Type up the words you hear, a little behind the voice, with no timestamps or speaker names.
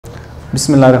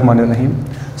Bismillahirrahmanirrahim.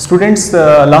 Students,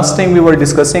 last time we were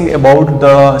discussing about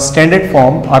the standard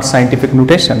form or scientific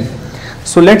notation.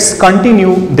 So let's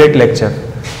continue that lecture.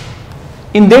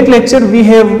 In that lecture we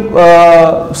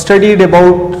have studied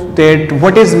about that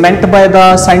what is meant by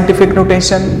the scientific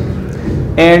notation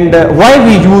and why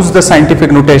we use the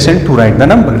scientific notation to write the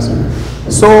numbers.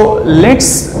 So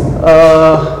let's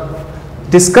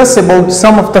discuss about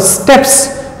some of the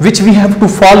steps which we have to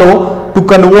follow to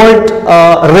convert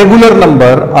a regular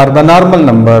number or the normal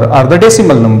number or the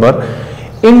decimal number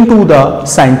into the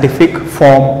scientific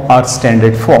form or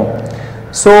standard form.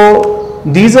 So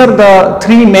these are the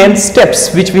three main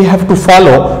steps which we have to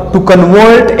follow to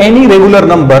convert any regular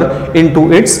number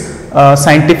into its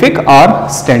scientific or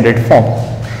standard form.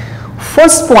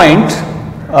 First point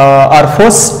or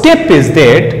first step is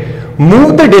that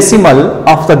move the decimal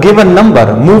of the given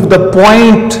number, move the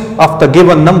point of the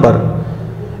given number.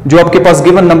 जो आपके पास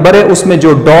given number है उसमें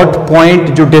जो dot point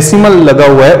जो decimal लगा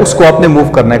हुआ है उसको आपने मूव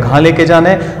करना है. कहां लेके जाना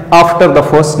है? After the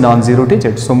first non zero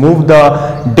digit. So move the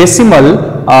decimal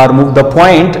और move the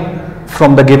point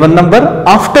from the given number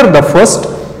after the first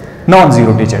non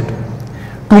zero digit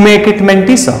to make it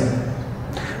mantissa.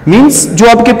 Means जो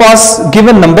आपके पास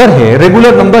गिवन नंबर है,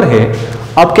 रेगुलर नंबर है,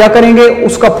 आप क्या करेंगे?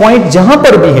 उसका point जहां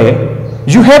पर भी है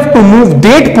you have to move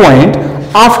that point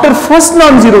after first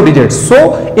non-zero digit. So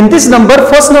in this number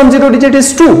first non-zero digit is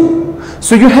 2,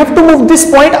 so you have to move this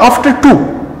point after 2.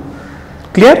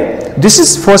 Clear? This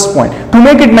is first point to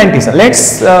make it 90. Let's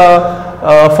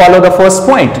follow the first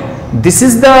point. This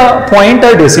is the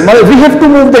pointer decimal. We have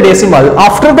to move the decimal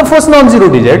after the first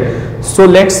non-zero digit, so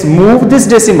let's move this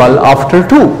decimal after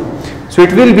 2. So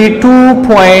it will be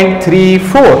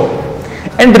 2.34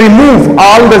 and remove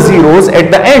all the zeros at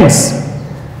the ends.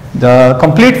 The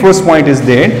complete first point is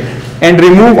there and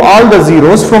remove all the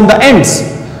zeros from the ends.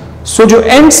 So जो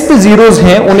ends पे zeros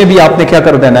हैं उन्हें भी आपने क्या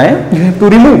कर देना है? You have to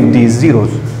remove these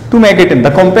zeros to make it in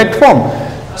the compact form.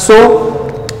 So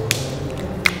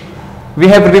we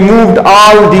have removed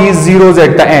all these zeros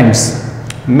at the ends.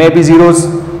 Maybe zeros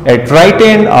at right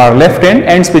end or left end.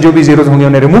 Ends पे जो भी zeros होंगे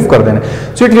उन्हें remove कर देना.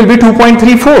 So it will be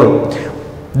 2.34.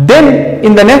 Then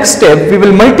in the next step we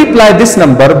will multiply this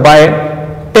number by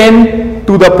 10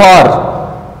 to the power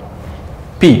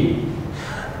p.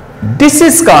 This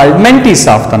is called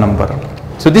mantissa of the number.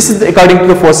 So this is according to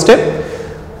the first step.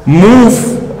 Move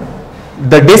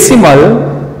the decimal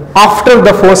after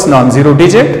the first non-zero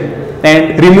digit and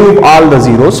remove all the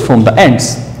zeros from the ends.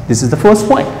 This is the first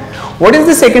point. What is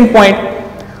the second point?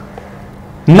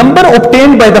 Number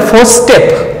obtained by the first step.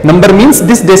 Number means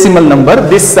this decimal number,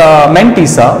 this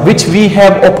mantissa which we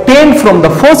have obtained from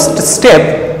the first step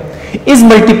is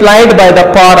multiplied by the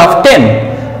power of 10.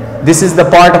 This is the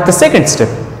part of the second step.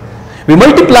 We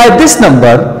multiply this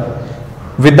number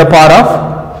with the power of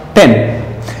 10.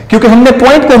 क्योंकि हमने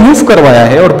point को move करवाया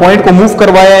है और point को move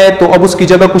करवाया है तो अब उसकी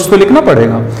जगह कुछ तो लिखना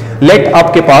पड़ेगा. लेट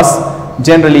आपके पास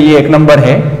जनरली ये एक नंबर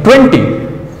है 20.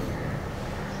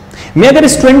 मैं अगर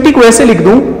इस 20 को ऐसे लिख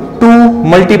दूं 2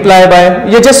 मल्टीप्लाई बाय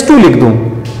या जस्ट 2 लिख दूं,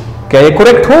 क्या ये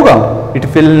करेक्ट होगा? It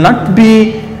will not be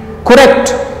correct.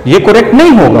 ये करेक्ट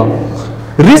नहीं होगा.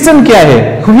 रीजन क्या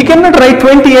है? We can not right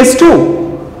 20 as 2.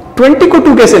 20 को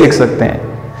 2 कैसे लिख सकते हैं?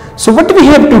 So what we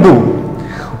have to do,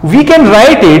 we can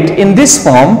write it in this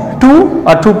form 2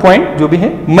 और 2 पॉइंट जो भी है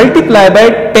multiply by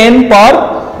 10 power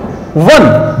 1,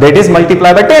 that is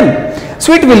multiply by 10. So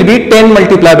it will be 10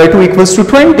 multiplied by 2 equals to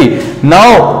 20. Now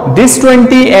this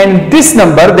 20 and this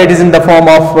number that is in the form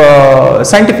of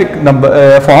scientific number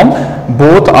form,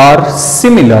 both are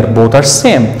similar, both are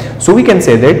same. So we can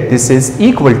say that this is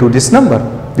equal to this number.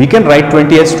 We can write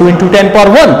 20 as 2 into 10 power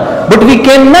 1, but we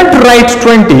cannot write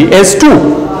 20 as 2.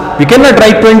 We cannot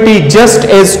write 20 just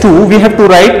as 2. We have to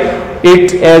write it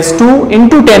as 2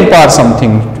 into 10 power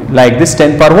something like this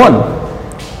 10 power 1.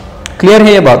 Clear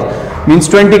है ये बात? Means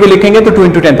 20 को लिखेंगे तो 2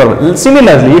 into 10 पर.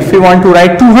 Similarly if you want to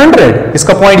right 200,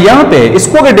 इसका point यहाँ पे,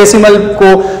 इसको अगर डेसिमल को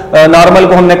नॉर्मल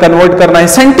को हमने कन्वर्ट करना है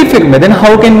साइंटिफिक में, then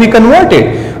how can we convert it?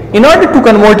 In order to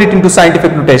convert it into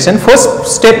scientific notation, first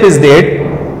step is that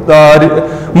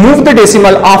move the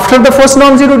decimal after the first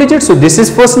non-zero digit. So this is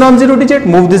first non-zero digit,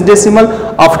 move this decimal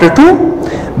after 2,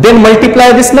 then multiply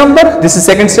this number. This is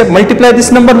second step, multiply this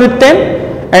number with 10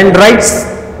 and write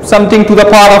something to the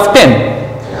power of 10.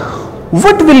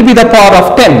 What will be the power of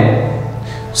 10?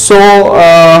 So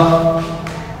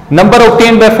number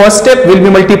obtained by first step will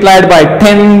be multiplied by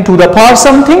 10 to the power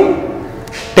something,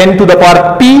 10 to the power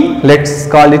p, let's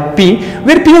call it p,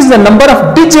 where p is the number of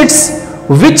digits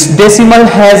which decimal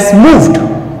has moved.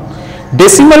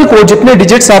 Decimal को जितने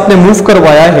digits आपने move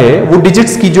करवाया है वो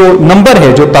digits की जो number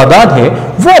है, जो तादाद है,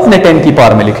 वो अपने 10 की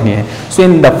पावर में लिखनी है। सो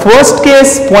in the first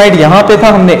case point यहां पे था,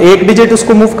 हमने एक डिजिट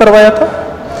उसको मूव करवाया था,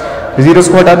 जीरोस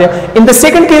को हटा दिया। In the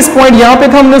second case point यहां पे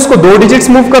था, हमने उसको 2 डिजिट्स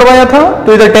मूव करवाया था,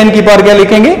 तो इधर 10 की पावर क्या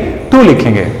लिखेंगे, 2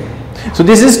 लिखेंगे। सो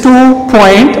दिस इज 2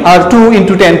 पॉइंट और 2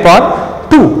 इंटू 10 पावर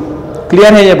 2।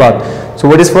 क्लियर है ये बात? So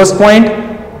what is first point?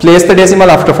 Place the decimal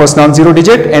after first non-zero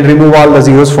digit and remove all the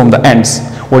zeros from the ends.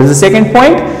 What is the second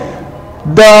point?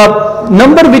 The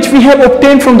number which we have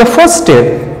obtained from the first step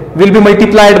will be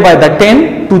multiplied by the 10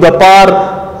 to the power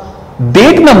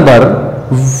date number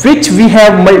which we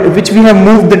have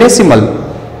moved the decimal.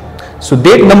 So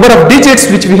date number of digits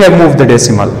which we have moved the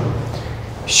decimal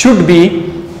should be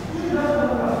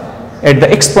at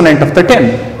the exponent of the 10.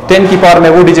 10 की power में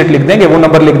वो digit लिख देंगे, वो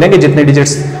number लिख देंगे जितने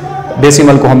digits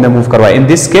decimal को हमने मूव करवाया। In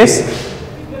this case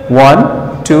 1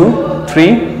 2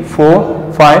 3 4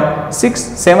 5 6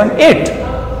 7 8.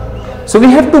 So we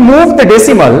have to move the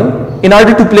decimal in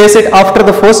order to place it after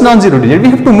the first non-zero digit.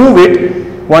 We have to move it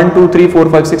 1 2 3 4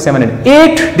 5 6 7 8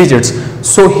 8 digits.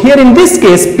 So here in this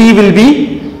case p will be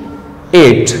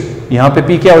 8. यहां पे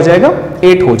p क्या हो जाएगा,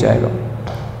 8 हो जाएगा।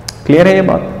 Clear है ये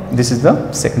बात? This is the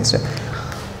second step.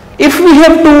 If we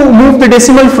have to move the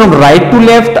decimal from right to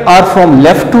left or from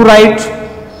left to right,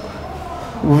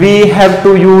 we have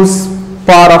to use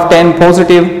power of 10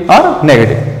 positive or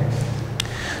negative.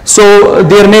 So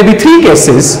there may be 3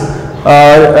 cases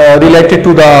related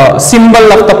to the symbol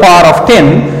of the power of 10.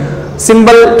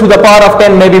 Symbol to the power of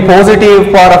 10 may be positive,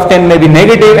 power of 10 may be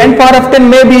negative, and power of 10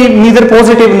 may be neither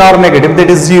positive nor negative,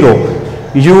 that is 0.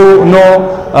 You know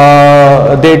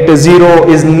that 0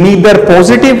 is neither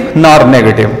positive nor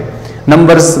negative.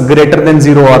 Numbers greater than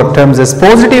 0 are terms as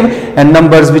positive, and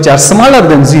numbers which are smaller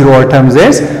than 0 are terms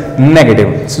as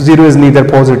negative. So 0 is neither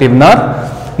positive nor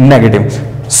negative.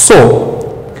 So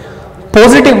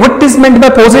positive, what is meant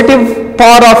by positive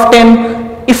power of 10?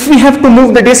 If we have to move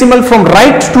the decimal from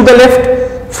right to the left,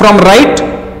 from right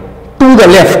to the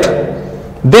left,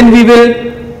 then we will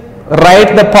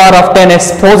write the power of 10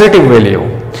 as positive value.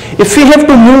 If we have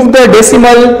to move the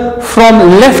decimal from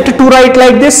left to right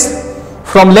like this,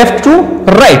 from left to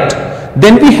right,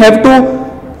 then we have to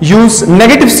use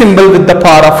negative symbol with the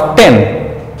power of 10,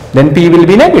 then p will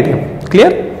be negative. Clear?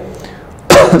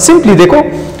 Simply देखो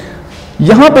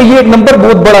यहां पे ये एक number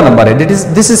बहुत बड़ा number है,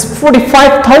 this is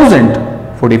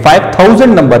 45,000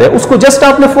 number है, उसको जस्ट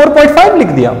आपने 4.5 लिख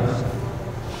दिया।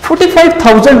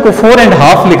 45,000 को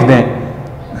 4.5 लिख दें,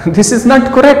 दिस इज नॉट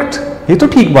करेक्ट, ये तो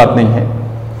ठीक बात नहीं है।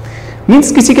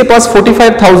 मीन्स किसी के पास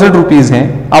 45,000 रुपीज हैं,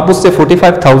 आप उससे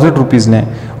 45,000 रुपीज लें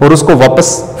और उसको वापस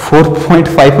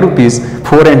 4.5 रुपीज,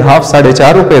 4.5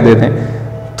 4.5 रुपए दे दें,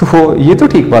 तो ये तो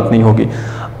ठीक बात नहीं होगी।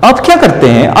 आप क्या करते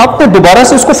हैं, आपने दोबारा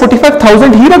से उसको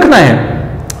 45,000 ही रखना है,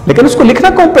 लेकिन उसको लिखना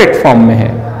कॉम्पैक्ट फॉर्म में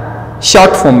है,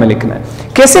 शॉर्ट फॉर्म में लिखना है।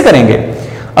 कैसे करेंगे?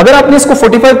 अगर आपने इसको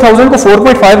 45,000 को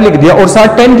 4.5 लिख दिया और साथ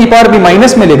 10 की पावर भी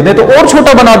माइनस में लिख दें तो और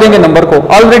छोटा बना देंगे नंबर को,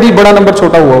 ऑलरेडी बड़ा नंबर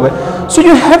छोटा हुआ है। So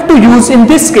you have to use in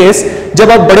this case,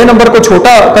 जब आप बड़े नंबर को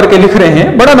छोटा करके लिख रहे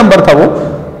हैं, बड़ा नंबर था वो,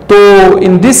 तो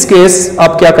इन दिस केस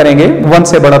आप क्या करेंगे, 1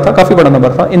 से बड़ा था, काफी बड़ा नंबर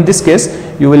था, in this case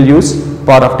you will use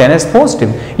power of 10 as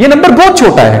positive. ये नंबर बहुत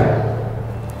छोटा है,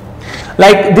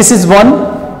 like this is 1,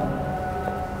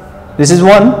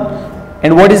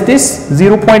 and what is this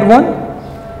 0.1।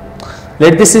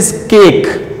 Let this is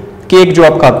cake जो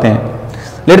आप खाते हैं,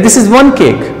 let this is 1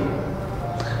 cake,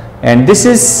 and this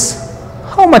is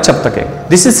how much of the cake?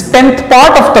 This is 10th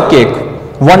part of the cake,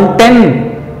 1/10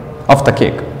 of the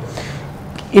cake.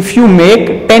 If you make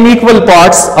 10 equal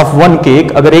parts of one cake,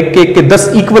 अगर एक cake के 10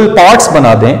 equal parts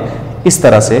बना दें इस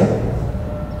तरह से,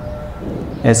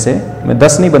 ऐसे, मैं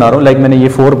 10 नहीं बना रहा हूं, लाइक मैंने ये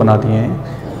 4 बना दिए हैं,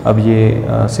 अब ये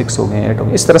 6 हो गए, 8 हो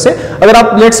गए, इस तरह से अगर आप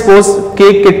लेट सपोज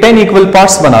केक के 10 इक्वल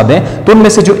पार्ट्स बना दें तो उनमें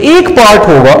से जो एक पार्ट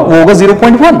होगा वो होगा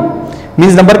 0.1,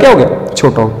 मींस नंबर क्या हो गया,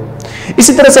 छोटा होगा।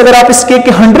 इसी तरह से अगर आप इस केक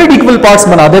के 100 इक्वल पार्ट्स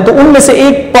बना दें तो उनमें से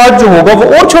एक पार्ट जो होगा वो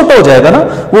और छोटा हो जाएगा ना,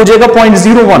 वो हो जाएगा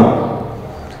 0.01।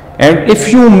 And if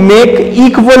you make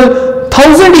equal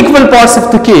 1000 equal parts of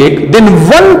the cake, then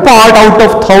one part out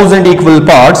of 1000 equal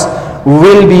parts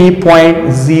will be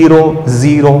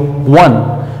 0.001,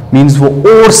 means वो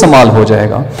और समाल हो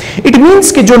जाएगा। इट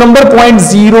मींस कि जो नंबर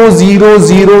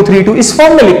 0.00032 इस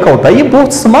फॉर्म में लिखा होता है, ये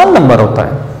बहुत समाल नंबर होता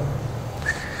है।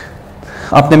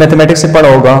 आपने मैथमेटिक्स से पढ़ा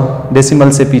होगा, डेसिमल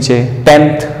से पीछे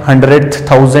 10th, 100th,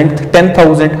 1000th,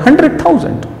 10,000,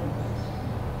 100,000,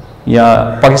 या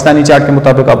पाकिस्तानी चार्ट के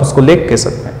मुताबिक आप उसको लेख कह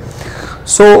सकते हैं।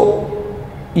 सो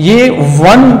ये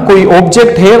वन कोई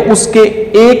ऑब्जेक्ट है, उसके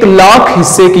 1,00,000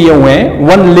 हिस्से किए हुए हैं,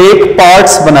 1 लाख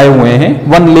पार्ट्स बनाए हुए हैं,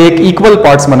 1 लाख इक्वल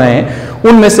पार्ट्स बनाए हैं,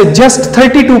 उनमें से जस्ट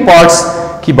 32 पार्ट्स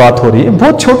की बात हो रही है,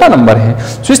 बहुत छोटा नंबर है।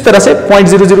 तो इस तरह से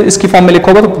 0.00 इसकी फॉर्म में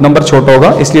लिखा होगा तो नंबर छोटा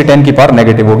होगा, इसलिए 10 की पावर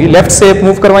नेगेटिव होगी। लेफ्ट से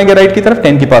मूव करवाएंगे राइट की तरफ,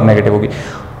 10 की पावर नेगेटिव होगी।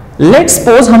 लेट्स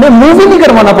सपोज हमें मूव ही नहीं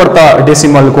करवाना पड़ता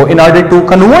डेसिमल को in order to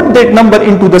convert that number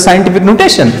into the scientific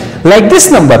notation like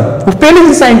this number, वो पहले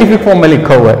से साइंटिफिक फॉर्म में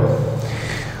लिखा हुआ है।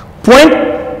 पॉइंट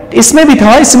इसमें भी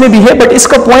था, इसमें भी है, बट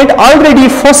इसका point already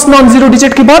first non zero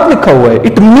digit के बाद लिखा हुआ है।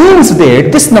 It means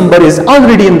that this number is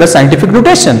already in the scientific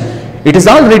notation, it is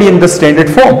already in the standard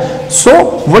form. So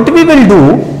what we will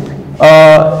do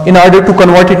in order to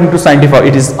convert it into scientific,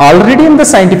 it is already in the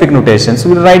scientific notation, so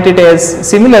we'll write it as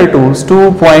similar to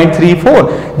 2.34.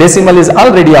 Decimal is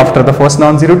already after the first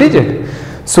non-zero digit,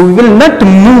 so we will not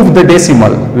move the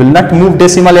decimal, we will not move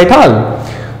decimal at all.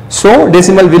 So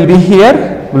decimal will be here,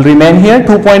 will remain here,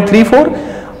 2.34.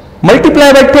 Multiply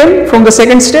by 10 from the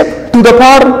second step to the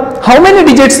power, how many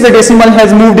digits the decimal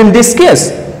has moved in this case?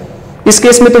 इस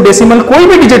case में तो decimal कोई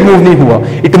भी digit move नहीं हुआ,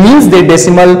 it means that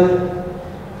decimal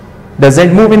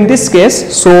doesn't move in this case,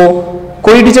 so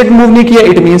कोई digit move नहीं किया,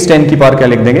 इट मींस 10 की पावर क्या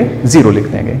लिख देंगे, 0 लिख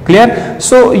देंगे। क्लियर?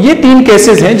 सो ये 3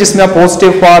 केसेस हैं जिसमें आप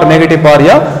पॉजिटिव पावर, नेगेटिव पावर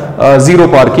या 0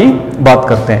 पावर की बात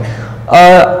करते हैं।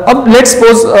 अब लेट्स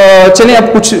सपोज चलें अब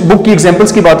कुछ बुक की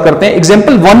एग्जांपल्स की बात करते हैं।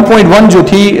 एग्जांपल 1.1 जो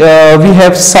थी, we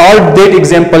have solved that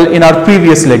example in our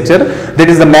previous lecture, that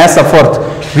is the mass of earth.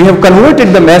 We have converted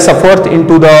the mass of earth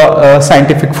into the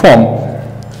scientific form.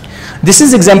 This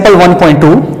is example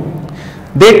 1.2।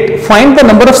 They find the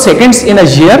number of seconds in a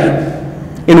year,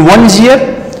 in 1 year,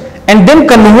 and then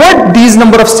convert these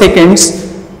number of seconds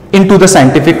into the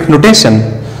scientific notation.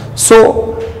 So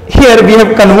here we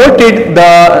have converted the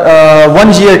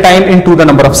 1 year time into the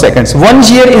number of seconds. 1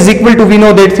 year is equal to, we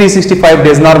know that 365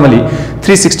 days normally,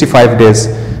 365 days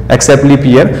except leap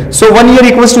year. So 1 year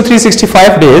equals to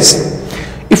 365 days.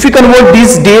 If we convert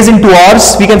these days into hours,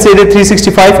 we can say that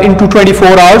 365 into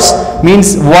 24 hours means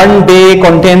 1 day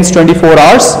contains 24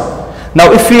 hours. Now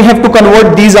if we have to convert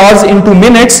these hours into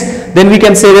minutes, then we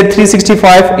can say that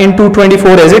 365 into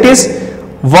 24 as it is.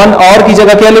 1 hour की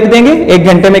जगह क्या लिख देंगे, 1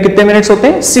 घंटे में कितने minutes होते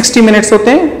हैं, 60 मिनट्स होते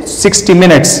हैं, 60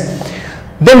 मिनट्स।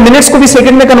 देन मिनट्स को भी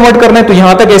सेकंड में कन्वर्ट करना है, तो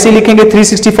यहां तक ऐसे लिखेंगे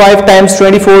 365 टाइम्स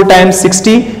 24 टाइम्स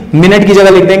 60, मिनट की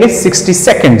जगह लिख देंगे 60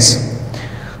 सेकेंड्स,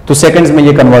 तो सेकंड्स में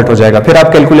ये कन्वर्ट हो जाएगा। फिर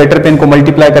आप कैलकुलेटर पे इनको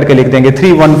मल्टीप्लाई करके लिख देंगे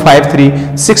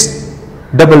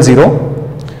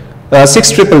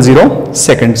 3153,600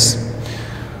 सेकंड्स।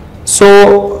 सो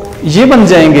ये बन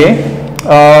जाएंगे,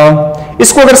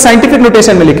 इसको अगर साइंटिफिक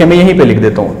नोटेशन में लिखें, मैं यहीं पे लिख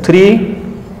देता हूं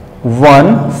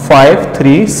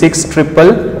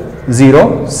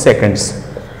 3153,600 सेकंड्स।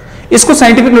 इसको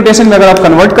साइंटिफिक नोटेशन में अगर आप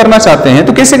कन्वर्ट करना चाहते हैं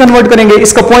तो कैसे कन्वर्ट करेंगे,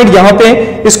 इसका पॉइंट यहां पे,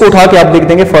 इसको उठा के आप लिख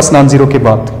देंगे फर्स्ट नॉन जीरो के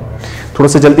बाद। थोड़ा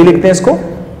सा जल्दी लिखते हैं इसको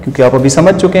क्योंकि आप अभी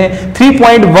समझ चुके हैं।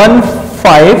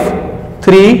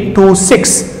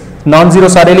 3.15326 नॉन जीरो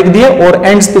सारे लिख दिए और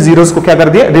एंड्स पे जीरोस को क्या कर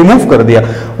दिया, रिमूव कर दिया,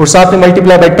 और साथ में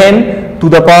multiply by 10 to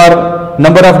the power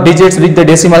number of digits which the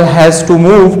decimal has to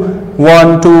move 1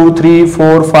 2 3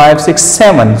 4 5 6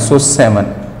 7, so 7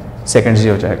 seconds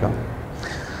ये हो जाएगा।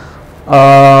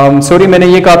 सॉरी मैंने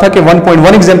ये कहा था कि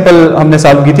 1.1 एग्जांपल हमने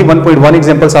सॉल्व की थी, 1.1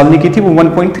 एग्जांपल सॉल्व नहीं की थी, वो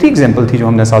 1.3 एग्जांपल थी जो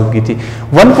हमने सॉल्व की थी।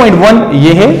 1.1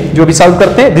 ये है जो भी सॉल्व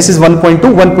करते हैं, this is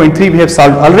 1.2, 1.3 we have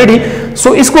solve already.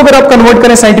 सो इसको अगर आप कन्वर्ट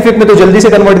करें साइंटिफिक में तो जल्दी से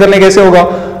कन्वर्ट करने कैसे होगा,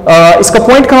 इसका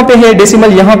पॉइंट कहां पे है,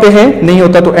 डेसिमल यहां पे है, नहीं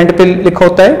होता तो एंड पे लिखा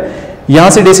होता है। यहां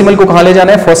से डेसिमल को कहां ले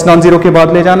जाना है, फर्स्ट नॉन जीरो के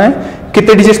बाद ले जाना है।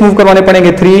 कितने डिजिट्स मूव करवाने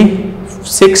पड़ेंगे, 3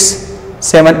 6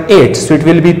 7 8, so it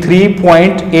will be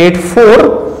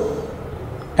 3.84,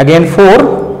 again 4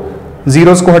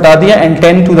 zeros को हटा दिया and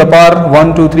 10 to the power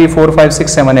 1 2 3 4 5 6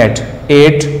 7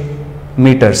 8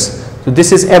 metres. तो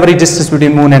this is average distance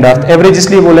between moon and earth. Average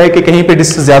इसलिए बोला है कि कहीं पे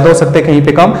डिस्टेंस ज्यादा हो सकता है, कहीं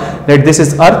पे कम। Let this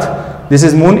is earth, this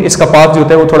is moon. इसका पाथ जो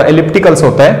होता है वो थोड़ा एलिप्टिकल्स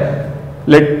होता है।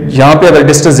 लेट यहाँ पे अगर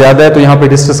डिस्टेंस ज्यादा है तो यहाँ पे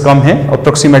डिस्टेंस कम है,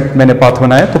 अप्रोक्सीमेट मैंने पाथ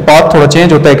बनाया, तो पाथ थोड़ा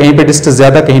चेंज होता है, कहीं पे डिस्टेंस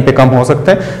ज्यादा कहीं पे कम हो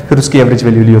सकता है, फिर उसकी एवरेज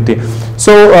वैल्यू ली होती है।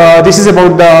 So this is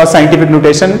about the scientific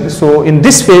notation. So in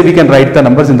this way we can write the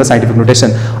numbers in the scientific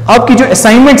notation. आपकी जो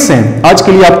असाइनमेंट्स हैं आज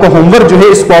के लिए, आपका होमवर्क जो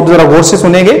है इसको आप जरा गौर से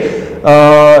सुनेंगे।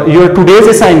 Your today's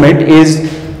assignment is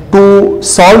to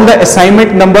solve the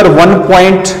assignment number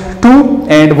 1.2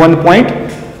 and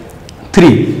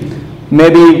 1.3। May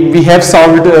be we have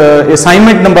solved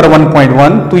assignment number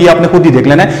 1.1, तो ये आपने खुद ही देख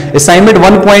लेना है। असाइनमेंट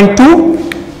 1.2,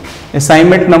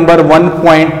 असाइनमेंट नंबर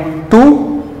 1.2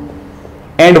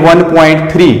 एंड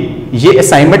 1.3, ये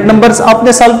असाइनमेंट नंबर्स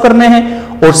आपने सॉल्व करने हैं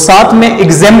और साथ में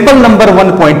एग्जाम्पल नंबर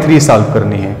 1.3 सॉल्व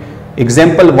करनी है।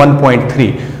 एग्जाम्पल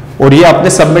 1.3, और ये आपने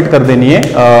सबमिट कर देनी है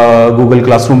गूगल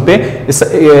क्लासरूम पे,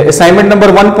 assignment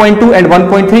number 1.2 and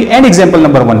 1.3 and example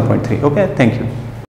number 1.3। Okay, thank you.